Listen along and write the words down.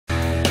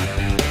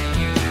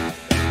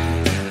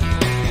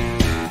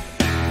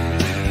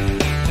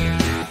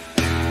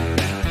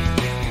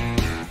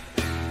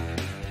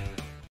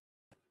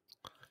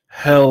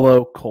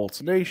Hello,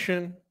 Colts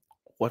Nation.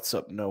 What's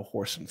up, No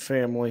Horsing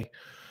family?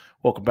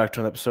 Welcome back to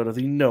an episode of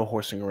the No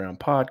Horsing Around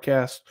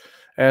podcast.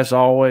 As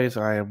always,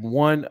 I am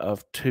one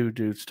of two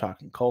dudes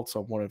talking Colts.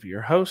 I'm one of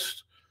your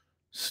hosts,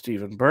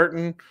 Stephen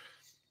Burton.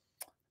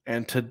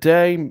 And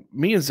today,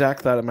 me and Zach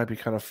thought it might be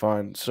kind of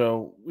fun.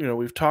 So,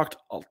 we've talked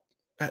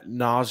ad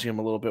nauseum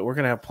a little bit. We're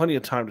going to have plenty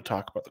of time to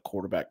talk about the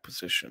quarterback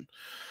position.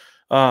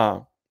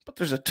 But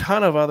there's a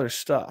ton of other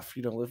stuff.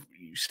 If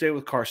you stay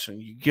with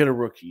Carson, you get a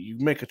rookie, you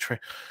make a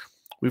trade.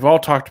 We've all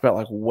talked about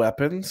like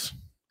weapons,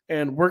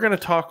 and we're going to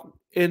talk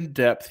in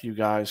depth, you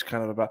guys,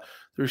 kind of about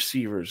the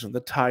receivers and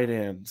the tight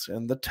ends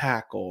and the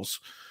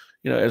tackles,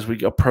 as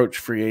we approach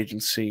free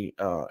agency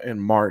in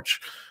March.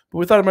 But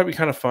we thought it might be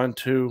kind of fun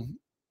to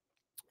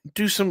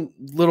do some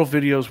little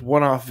videos,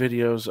 one-off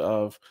videos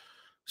of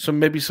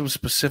maybe some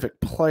specific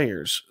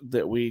players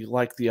that we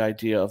like the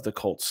idea of the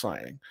Colts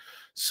signing.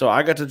 So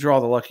I got to draw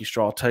the lucky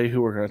straw. I'll tell you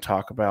who we're going to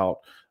talk about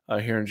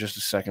here in just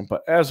a second.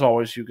 But as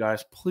always, you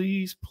guys,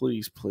 please,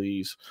 please,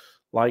 please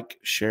like,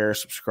 share,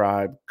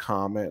 subscribe,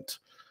 comment.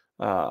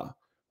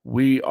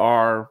 We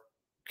are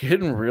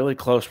getting really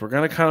close. We're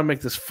going to kind of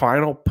make this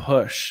final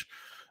push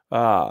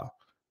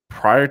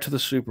prior to the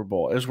Super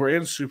Bowl. As we're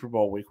in Super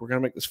Bowl week, we're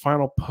going to make this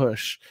final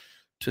push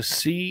to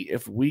see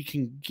if we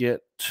can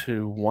get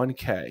to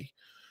 1K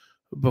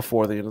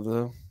before the end of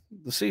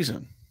the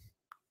season.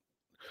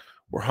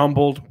 We're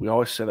humbled. We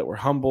always say that we're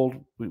humbled.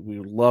 We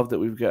love that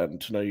we've gotten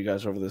to know you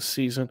guys over this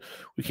season.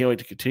 We can't wait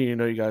to continue to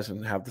know you guys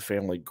and have the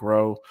family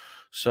grow.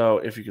 So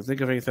if you can think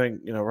of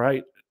anything,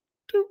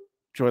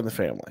 join the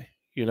family,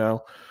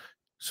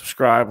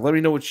 subscribe. Let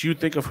me know what you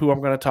think of who I'm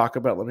going to talk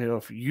about. Let me know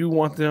if you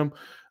want them.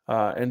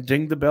 And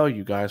ding the bell,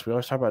 you guys. We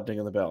always talk about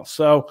dinging the bell.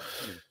 So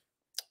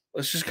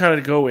let's just kind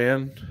of go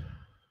in.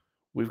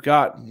 We've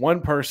got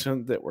one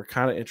person that we're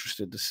kind of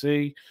interested to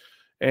see.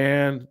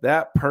 And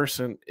that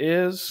person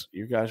is,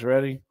 you guys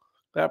ready?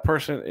 That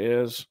person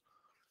is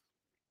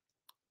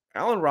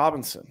Allen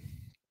Robinson.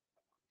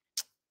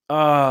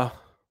 What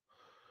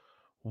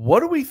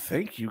do we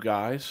think, you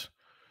guys?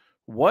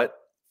 What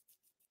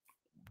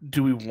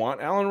do we want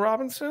Allen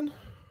Robinson?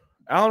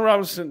 Allen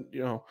Robinson,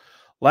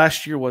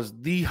 last year was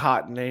the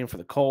hot name for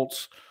the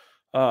Colts.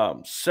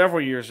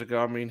 Several years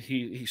ago,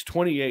 he's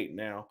 28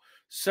 now.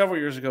 Several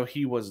years ago,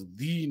 he was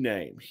the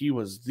name. He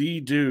was the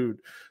dude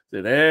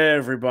that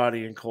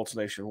everybody in Colts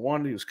Nation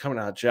wanted. He was coming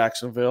out of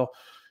Jacksonville.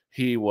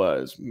 He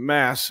was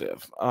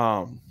massive.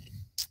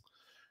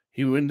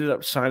 He ended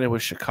up signing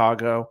with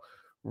Chicago.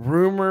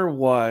 Rumor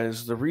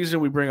was, the reason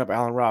we bring up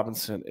Allen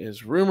Robinson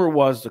is rumor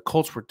was the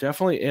Colts were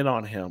definitely in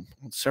on him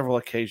on several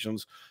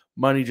occasions.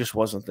 Money just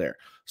wasn't there.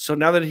 So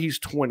now that he's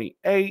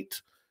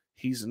 28,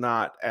 he's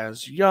not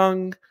as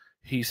young.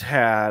 He's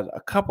had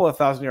a couple of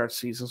 1,000-yard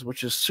seasons,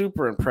 which is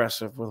super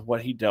impressive with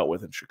what he dealt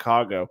with in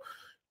Chicago.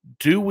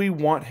 Do we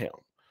want him?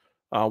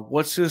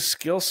 What's his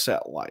skill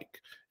set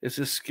like? Is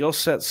his skill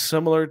set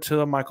similar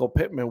to Michael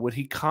Pittman? Would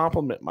he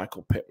complement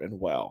Michael Pittman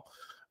well?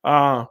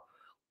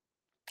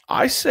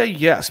 I say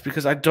yes,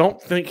 because I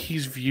don't think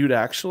he's viewed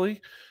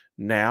actually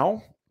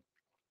now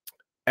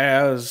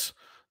as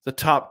the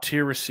top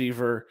tier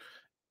receiver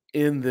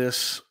in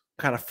this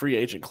kind of free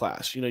agent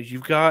class.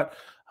 You've got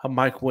a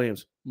Mike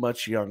Williams,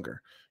 much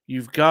younger.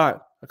 You've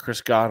got a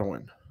Chris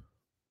Godwin,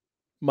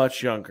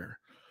 much younger.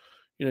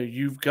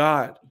 You've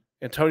got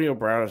Antonio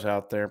Brown is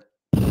out there.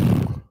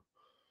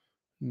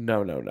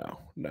 No.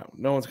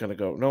 No one's going to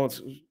go. No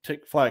one's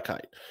fly a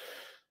kite.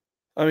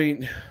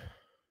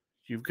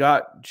 You've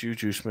got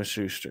Juju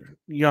Smith-Schuster,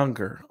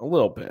 younger a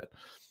little bit.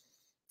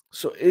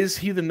 So is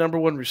he the number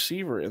one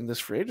receiver in this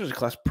free agency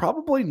class?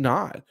 Probably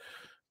not.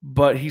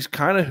 But he's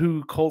kind of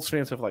who Colts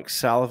fans have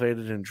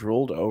salivated and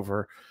drooled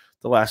over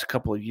the last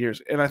couple of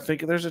years. And I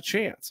think there's a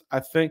chance.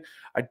 I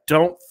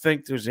don't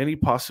think there's any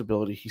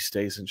possibility he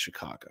stays in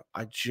Chicago.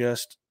 I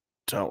just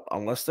don't.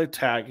 Unless they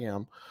tag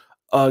him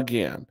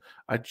again.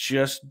 I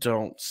just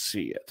don't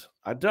see it.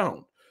 I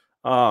don't.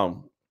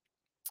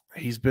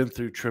 He's been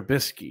through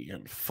Trubisky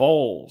and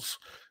Foles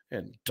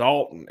and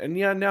Dalton. And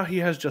yeah, now he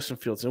has Justin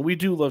Fields. And we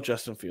do love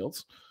Justin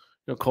Fields.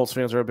 Colts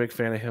fans are a big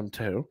fan of him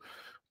too.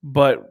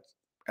 But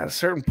at a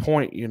certain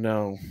point,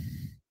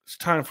 it's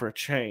time for a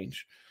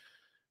change.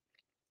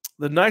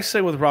 The nice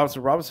thing with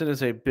Robinson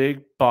is a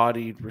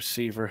big-bodied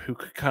receiver who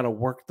could kind of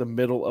work the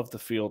middle of the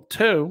field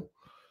too.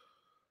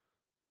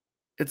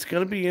 It's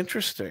going to be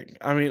interesting.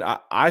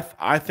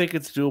 I think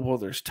it's doable.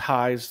 There's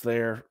ties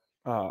there.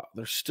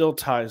 There's still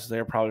ties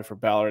there probably for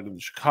Ballard in the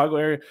Chicago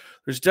area.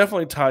 There's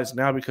definitely ties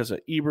now because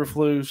of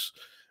Eberflus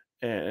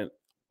and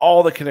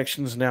all the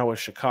connections now with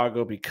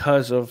Chicago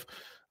because of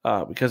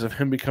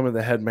him becoming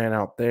the head man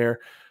out there.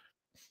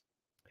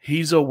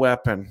 He's a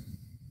weapon.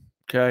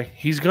 Okay.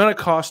 He's going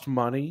to cost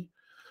money,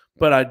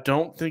 but I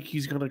don't think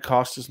he's going to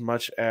cost as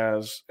much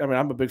as,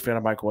 I'm a big fan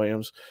of Mike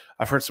Williams.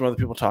 I've heard some other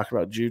people talk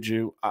about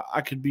Juju. I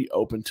could be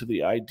open to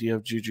the idea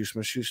of Juju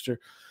Smith-Schuster,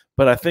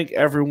 but I think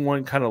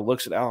everyone kind of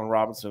looks at Allen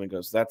Robinson and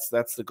goes, that's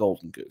the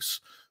golden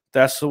goose.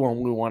 That's the one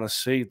we want to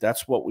see.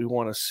 That's what we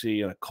want to see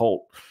in a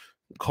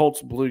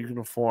Colts blue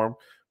uniform.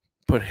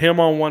 Put him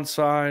on one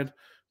side,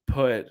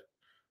 put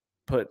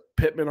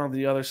Pittman on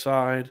the other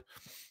side.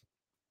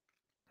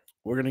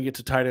 We're going to get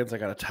to tight ends. I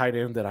got a tight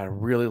end that I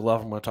really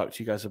love. I'm going to talk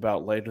to you guys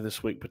about later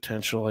this week,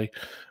 potentially.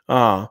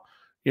 You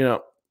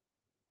know,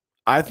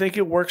 I think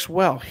it works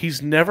well.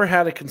 He's never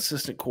had a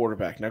consistent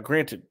quarterback. Now,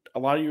 granted, a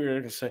lot of you are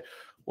going to say,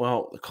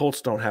 well, the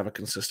Colts don't have a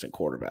consistent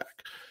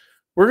quarterback.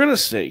 We're going to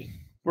see.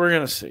 We're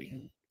going to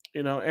see.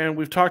 And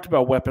we've talked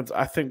about weapons.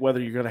 I think whether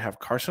you're going to have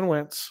Carson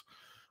Wentz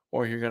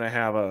or you're going to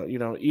have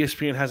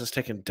ESPN has us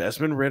taking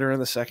Desmond Ridder in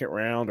the second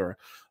round or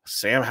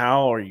Sam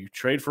Howell, or you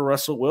trade for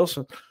Russell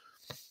Wilson,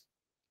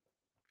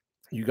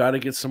 you got to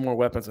get some more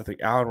weapons. I think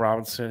Allen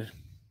Robinson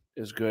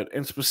is good.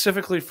 And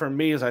specifically for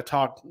me, as I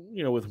talk,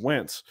 with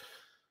Wentz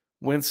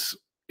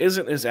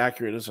isn't as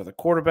accurate as other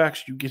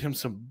quarterbacks. You get him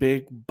some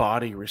big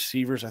body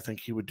receivers. I think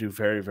he would do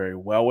very, very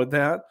well with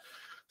that.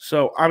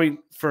 So,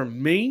 for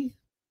me,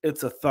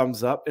 it's a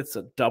thumbs up. It's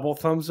a double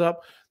thumbs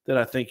up that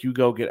I think you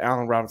go get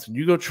Allen Robinson.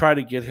 You go try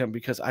to get him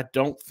because I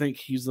don't think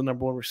he's the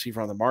number one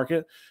receiver on the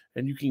market,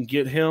 and you can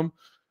get him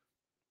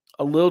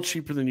a little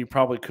cheaper than you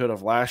probably could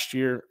have last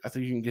year. I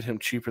think you can get him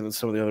cheaper than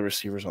some of the other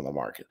receivers on the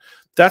market.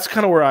 That's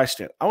kind of where I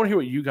stand. I want to hear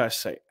what you guys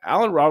say.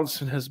 Allen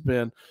Robinson has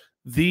been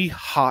the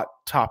hot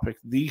topic,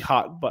 the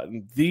hot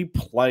button, the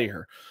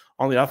player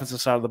on the offensive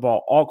side of the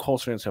ball all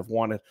Colts fans have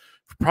wanted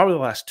for probably the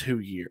last 2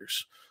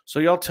 years. So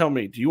y'all tell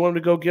me, do you want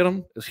him to go get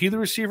him? Is he the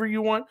receiver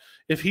you want?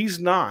 If he's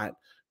not,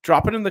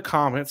 drop it in the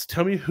comments.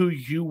 Tell me who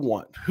you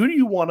want. Who do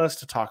you want us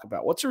to talk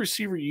about? What's a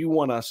receiver you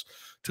want us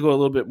to go a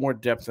little bit more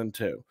depth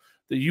into?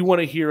 That you want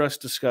to hear us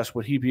discuss?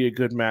 Would he be a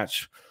good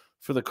match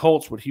for the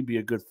Colts? Would he be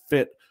a good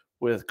fit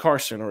with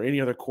Carson or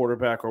any other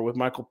quarterback, or with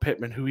Michael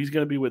Pittman, who he's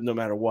going to be with no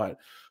matter what?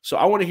 So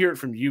I want to hear it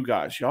from you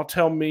guys. Y'all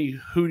tell me,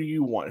 who do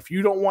you want? If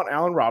you don't want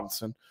Allen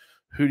Robinson,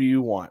 who do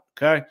you want?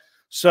 Okay.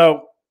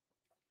 So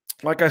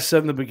like I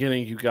said in the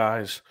beginning, you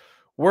guys,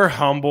 we're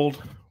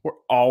humbled. We're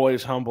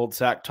always humbled.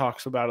 Zach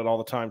talks about it all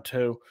the time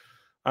too.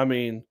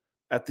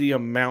 At the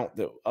amount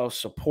of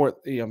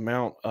support, the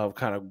amount of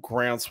kind of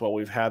groundswell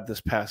we've had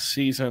this past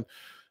season.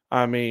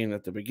 At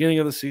the beginning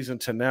of the season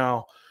to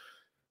now,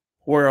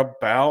 we're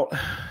about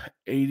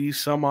 80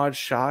 some odd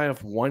shy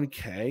of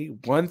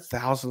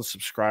 1,000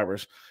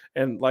 subscribers.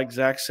 And like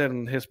Zach said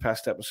in his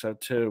past episode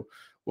too,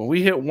 when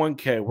we hit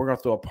 1K, we're gonna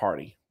throw a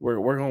party.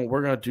 We're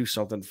gonna do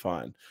something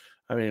fun.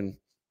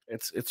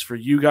 It's for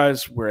you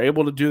guys. We're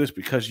able to do this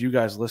because you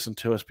guys listen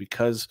to us,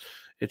 because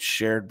it's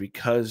shared,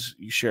 because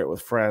you share it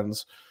with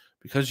friends,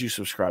 because you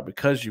subscribe,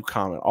 because you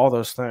comment, all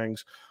those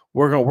things.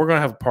 We're gonna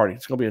have a party.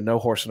 It's gonna be a no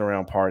horsing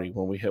around party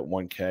when we hit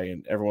 1K,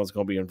 and everyone's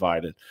gonna be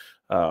invited.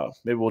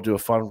 Maybe we'll do a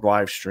fun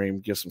live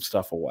stream, give some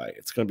stuff away.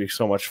 It's gonna be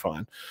so much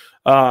fun.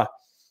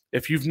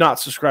 If you've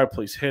not subscribed,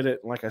 please hit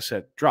it. Like I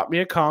said, drop me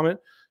a comment.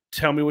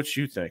 Tell me what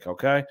you think.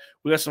 Okay,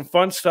 we got some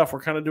fun stuff.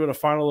 We're kind of doing a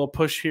final little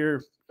push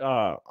here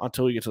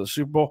until we get to the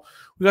Super Bowl.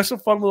 We got some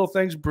fun little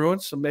things brewing.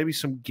 Maybe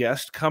some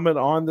guests coming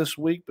on this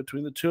week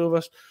between the two of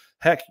us.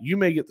 Heck, you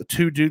may get the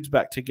two dudes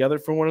back together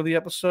for one of the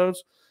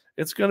episodes.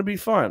 It's going to be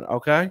fun,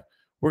 okay?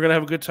 We're going to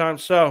have a good time.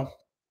 So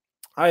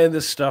I end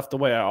this stuff the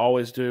way I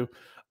always do.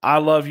 I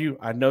love you.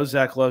 I know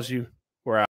Zach loves you. We're out.